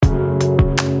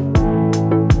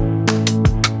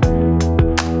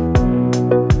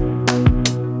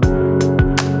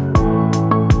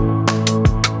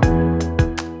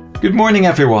Good morning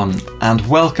everyone, and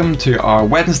welcome to our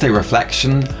Wednesday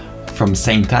reflection from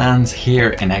St Anne's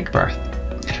here in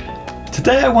Aigburth.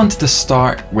 Today I wanted to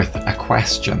start with a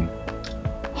question.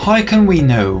 How can we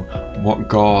know what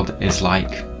God is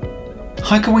like?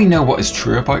 How can we know what is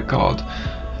true about God?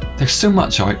 There's so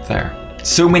much out there,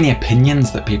 so many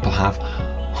opinions that people have.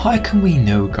 How can we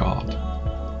know God?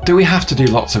 Do we have to do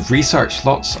lots of research,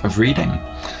 lots of reading?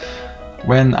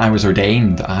 When I was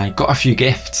ordained, I got a few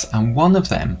gifts, and one of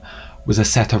them was a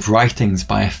set of writings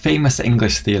by a famous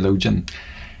English theologian.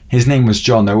 His name was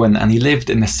John Owen, and he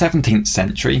lived in the 17th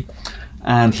century.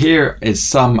 And here is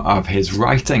some of his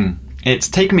writing. It's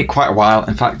taken me quite a while.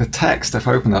 In fact, the text, if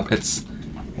I open up, it's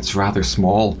rather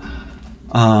small.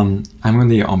 I'm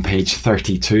only on page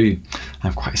 32.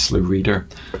 I'm quite a slow reader.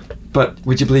 But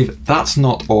would you believe that's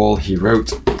not all he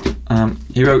wrote?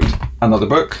 He wrote another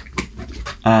book,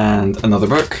 and another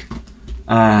book,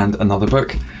 and another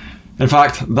book. In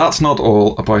fact, that's not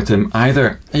all about him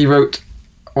either. He wrote,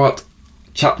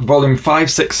 volume 5,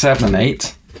 6, 7 and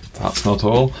 8. That's not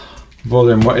all.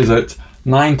 Volume,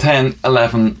 9, 10,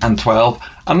 11 and 12.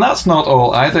 And that's not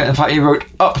all either. In fact, he wrote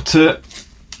up to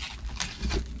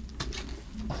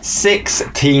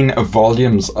 16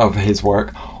 volumes of his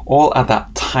work, all at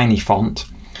that tiny font.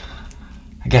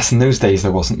 I guess in those days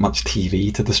there wasn't much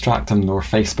TV to distract him, nor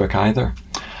Facebook either.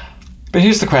 But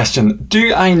here's the question.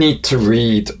 Do I need to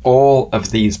read all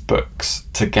of these books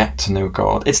to get to know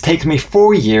God? It's taken me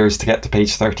 4 years to get to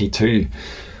page 32.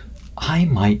 I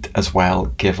might as well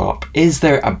give up. Is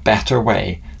there a better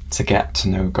way to get to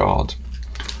know God?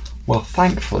 Well,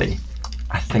 thankfully,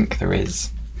 I think there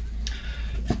is.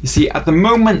 You see, at the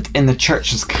moment in the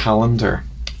church's calendar,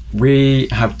 we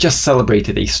have just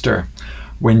celebrated Easter,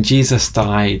 when Jesus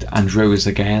died and rose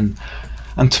again.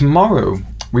 And tomorrow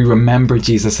we remember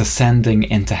Jesus ascending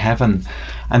into heaven.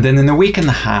 And then in a week and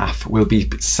a half we'll be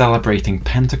celebrating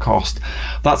Pentecost.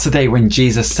 That's the day when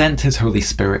Jesus sent his Holy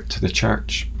Spirit to the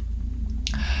church.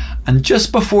 And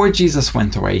just before Jesus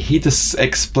went away, he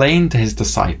explained to his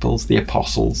disciples, the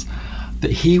apostles,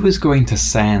 that he was going to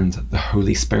send the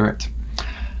Holy Spirit.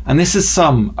 And this is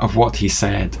some of what he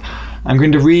said. I'm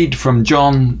going to read from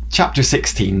John chapter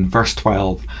 16, verse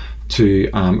 12 to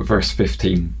verse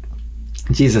 15.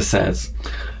 Jesus says,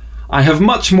 "I have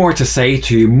much more to say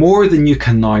to you, more than you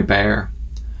can now bear.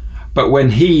 But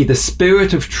when he, the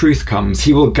Spirit of truth, comes,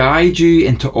 he will guide you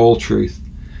into all truth.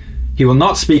 He will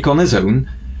not speak on his own.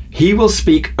 He will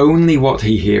speak only what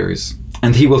he hears,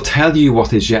 and he will tell you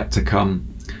what is yet to come.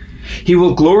 He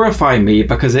will glorify me,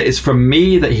 because it is from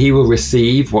me that he will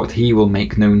receive what he will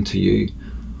make known to you.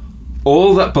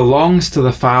 All that belongs to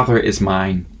the Father is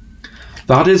mine.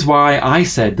 That is why I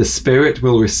said the Spirit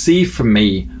will receive from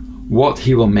me what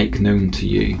he will make known to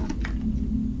you."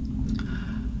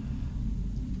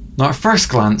 Now, at first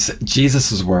glance,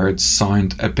 Jesus' words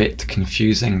sound a bit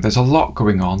confusing. There's a lot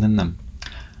going on in them.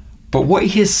 But what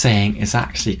he is saying is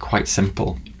actually quite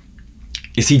simple.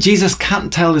 You see, Jesus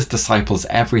can't tell his disciples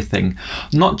everything,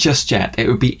 not just yet. It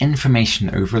would be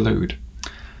information overload.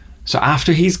 So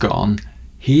after he's gone,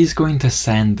 he's going to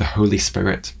send the Holy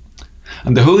Spirit.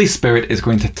 And the Holy Spirit is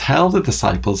going to tell the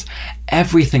disciples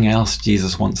everything else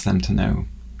Jesus wants them to know.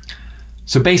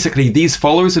 So basically, these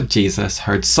followers of Jesus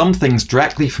heard some things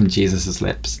directly from Jesus'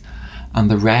 lips, and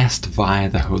the rest via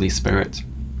the Holy Spirit.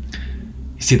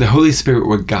 You see, the Holy Spirit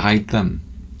would guide them,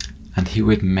 and he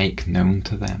would make known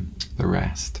to them the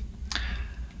rest.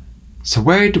 So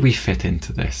where do we fit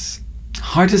into this?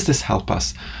 How does this help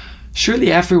us?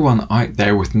 Surely everyone out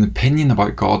there with an opinion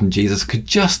about God and Jesus could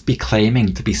just be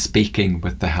claiming to be speaking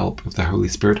with the help of the Holy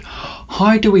Spirit.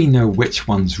 How do we know which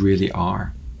ones really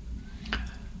are?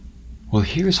 Well,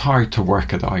 here's how to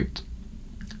work it out.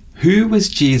 Who was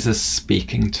Jesus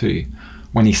speaking to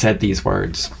when he said these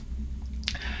words?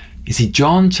 You see,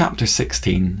 John chapter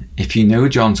 16, if you know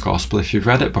John's Gospel, if you've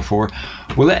read it before,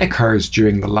 well, it occurs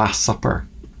during the Last Supper.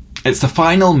 It's the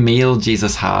final meal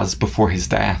Jesus has before his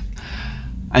death.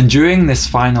 And during this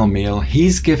final meal,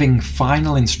 he's giving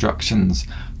final instructions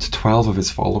to 12 of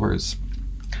his followers.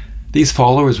 These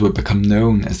followers would become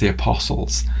known as the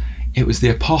apostles. It was the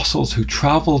apostles who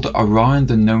travelled around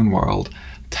the known world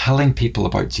telling people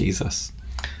about Jesus.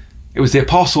 It was the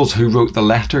apostles who wrote the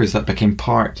letters that became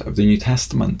part of the New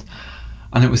Testament.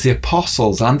 And it was the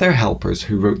apostles and their helpers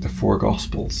who wrote the 4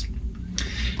 Gospels.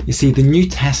 You see, the New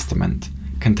Testament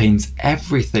contains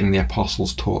everything the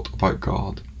apostles taught about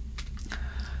God.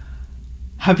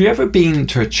 Have you ever been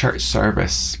to a church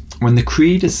service when the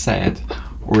creed is said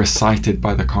or recited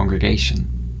by the congregation?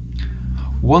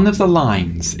 One of the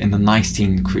lines in the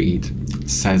Nicene Creed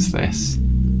says this: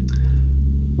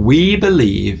 "We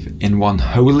believe in one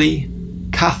holy,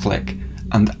 Catholic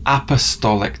and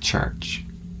Apostolic Church.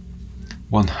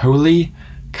 One holy,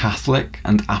 Catholic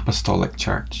and Apostolic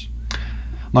Church.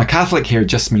 Now, Catholic here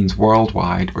just means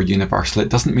worldwide or universal. It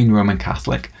doesn't mean Roman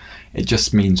Catholic. It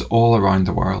just means all around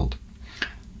the world.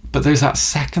 But there's that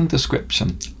second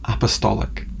description,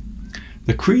 apostolic.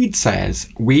 The Creed says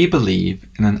we believe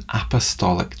in an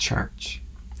apostolic church.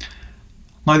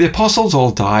 Now, the apostles all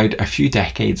died a few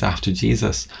decades after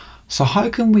Jesus, so how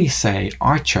can we say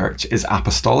our church is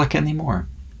apostolic anymore?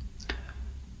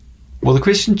 Well, the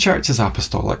Christian church is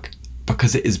apostolic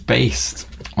because it is based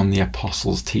on the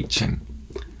apostles' teaching.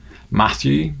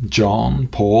 Matthew, John,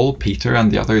 Paul, Peter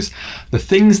and the others, the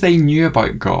things they knew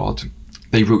about God,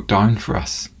 they wrote down for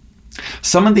us.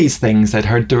 Some of these things they'd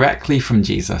heard directly from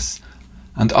Jesus,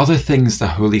 and other things the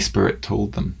Holy Spirit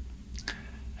told them.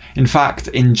 In fact,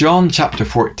 in John chapter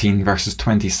 14 verses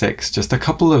 26, just a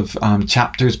couple of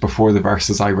chapters before the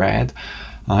verses I read,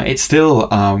 it's still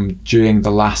during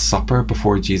the Last Supper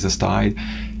before Jesus died,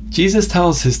 Jesus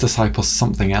tells his disciples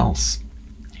something else.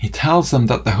 He tells them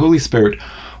that the Holy Spirit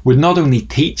would not only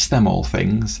teach them all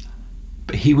things,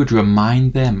 but he would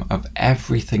remind them of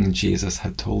everything Jesus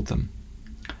had told them.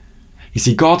 You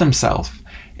see, God himself,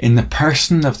 in the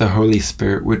person of the Holy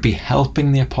Spirit, would be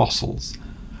helping the apostles,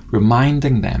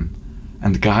 reminding them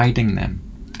and guiding them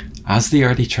as the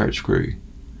early church grew,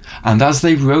 and as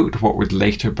they wrote what would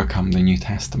later become the New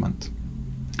Testament.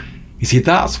 You see,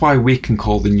 that's why we can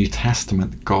call the New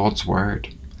Testament God's Word,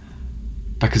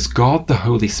 because God the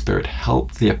Holy Spirit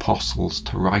helped the apostles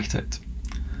to write it.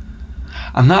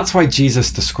 And that's why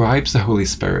Jesus describes the Holy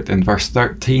Spirit in verse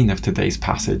 13 of today's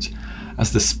passage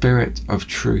as the Spirit of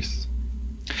truth.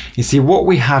 You see, what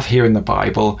we have here in the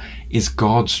Bible is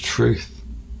God's truth.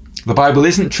 The Bible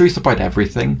isn't truth about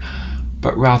everything,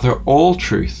 but rather all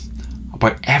truth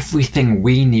about everything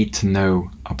we need to know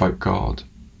about God.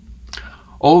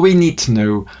 All we need to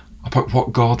know about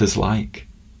what God is like.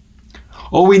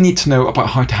 All we need to know about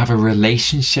how to have a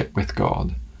relationship with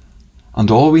God. And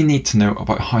all we need to know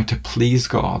about how to please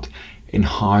God in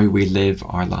how we live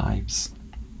our lives.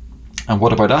 And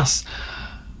what about us?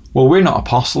 Well, we're not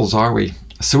apostles, are we?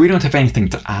 So we don't have anything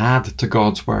to add to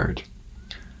God's Word.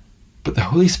 But the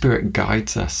Holy Spirit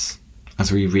guides us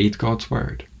as we read God's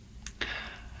Word.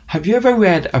 Have you ever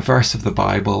read a verse of the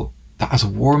Bible that has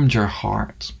warmed your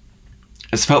heart?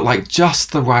 It's felt like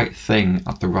just the right thing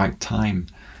at the right time.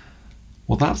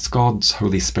 Well, that's God's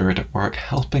Holy Spirit at work,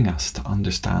 helping us to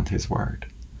understand his Word.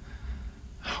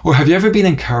 Or have you ever been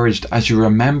encouraged as you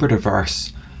remembered a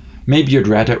verse? Maybe you'd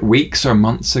read it weeks or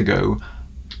months ago,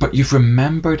 but you've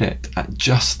remembered it at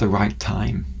just the right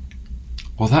time.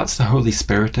 Well, that's the Holy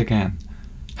Spirit again,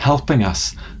 helping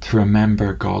us to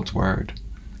remember God's Word.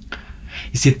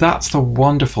 You see, that's the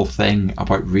wonderful thing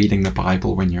about reading the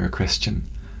Bible when you're a Christian.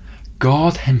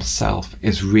 God himself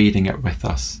is reading it with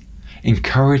us,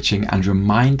 encouraging and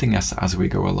reminding us as we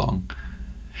go along.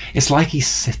 It's like he's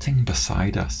sitting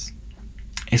beside us.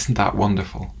 Isn't that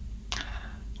wonderful?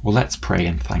 Well, let's pray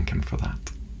and thank him for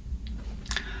that.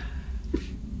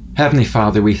 Heavenly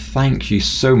Father, we thank you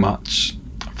so much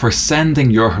for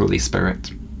sending your Holy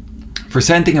Spirit, for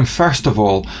sending him first of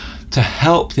all to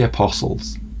help the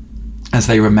apostles as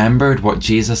they remembered what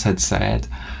Jesus had said,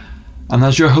 and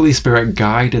as your Holy Spirit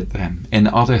guided them in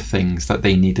other things that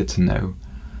they needed to know.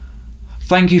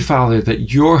 Thank you, Father,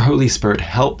 that your Holy Spirit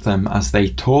helped them as they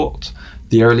taught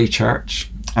the early church,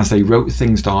 as they wrote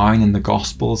things down in the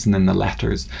Gospels and in the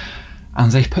letters,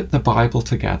 and they put the Bible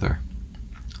together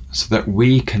so that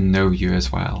we can know you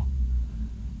as well.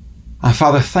 And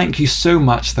Father, thank you so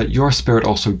much that your Spirit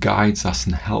also guides us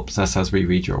and helps us as we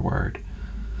read your word.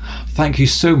 Thank you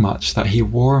so much that he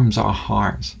warms our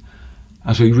hearts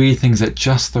as we read things at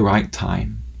just the right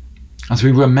time, as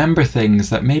we remember things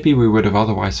that maybe we would have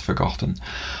otherwise forgotten.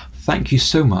 Thank you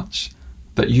so much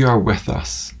that you are with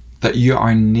us, that you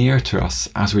are near to us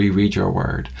as we read your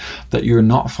word, that you're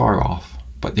not far off,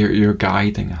 but that you're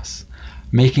guiding us,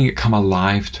 making it come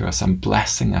alive to us and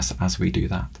blessing us as we do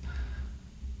that.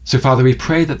 So Father, we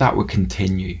pray that that would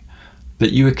continue,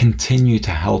 that you would continue to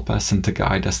help us and to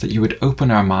guide us, that you would open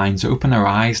our minds, open our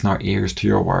eyes and our ears to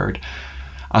your word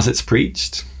as it's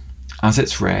preached, as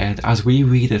it's read, as we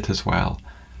read it as well.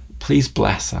 Please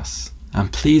bless us,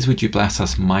 and please would you bless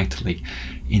us mightily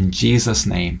in Jesus'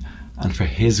 name and for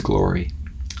his glory.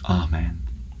 Amen.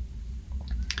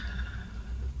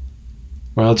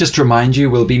 Well, just to remind you,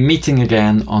 we'll be meeting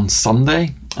again on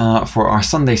Sunday for our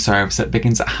Sunday service. It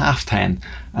begins at 10:30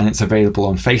 and it's available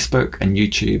on Facebook and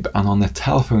YouTube and on the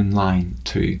telephone line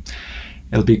too.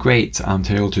 It'll be great to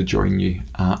be able to join you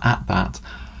at that.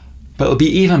 But it'll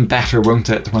be even better, won't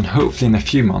it, when hopefully in a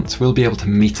few months we'll be able to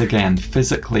meet again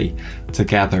physically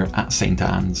together at St.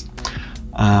 Anne's.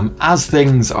 As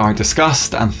things are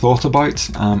discussed and thought about,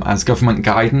 as government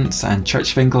guidance and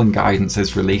Church of England guidance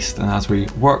is released, and as we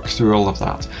work through all of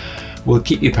that, we'll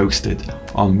keep you posted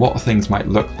on what things might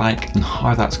look like and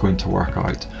how that's going to work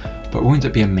out. But won't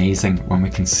it be amazing when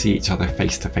we can see each other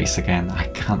face to face again? I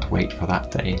can't wait for that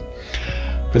day.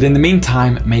 But in the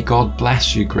meantime, may God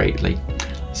bless you greatly.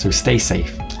 So stay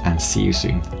safe and see you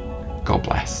soon. God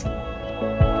bless.